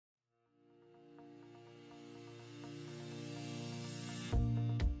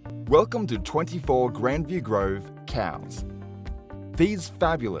Welcome to 24 Grandview Grove, Cows. These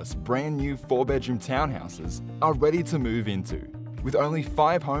fabulous brand new 4-bedroom townhouses are ready to move into, with only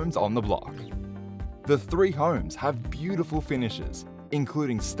 5 homes on the block. The 3 homes have beautiful finishes,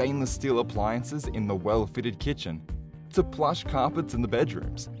 including stainless steel appliances in the well-fitted kitchen, to plush carpets in the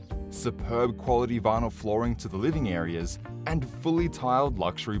bedrooms, superb quality vinyl flooring to the living areas, and fully tiled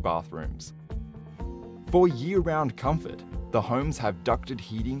luxury bathrooms. For year-round comfort, the homes have ducted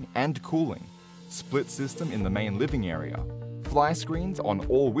heating and cooling, split system in the main living area, fly screens on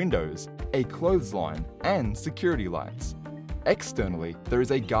all windows, a clothesline, and security lights. Externally, there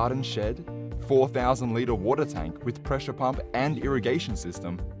is a garden shed, 4,000-litre water tank with pressure pump and irrigation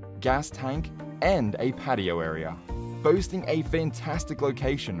system, gas tank, and a patio area. Boasting a fantastic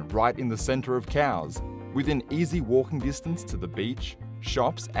location right in the centre of Cows, within easy walking distance to the beach,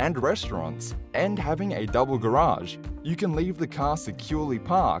 shops and restaurants, and having a double garage, you can leave the car securely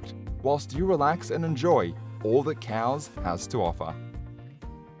parked whilst you relax and enjoy all that Cows has to offer.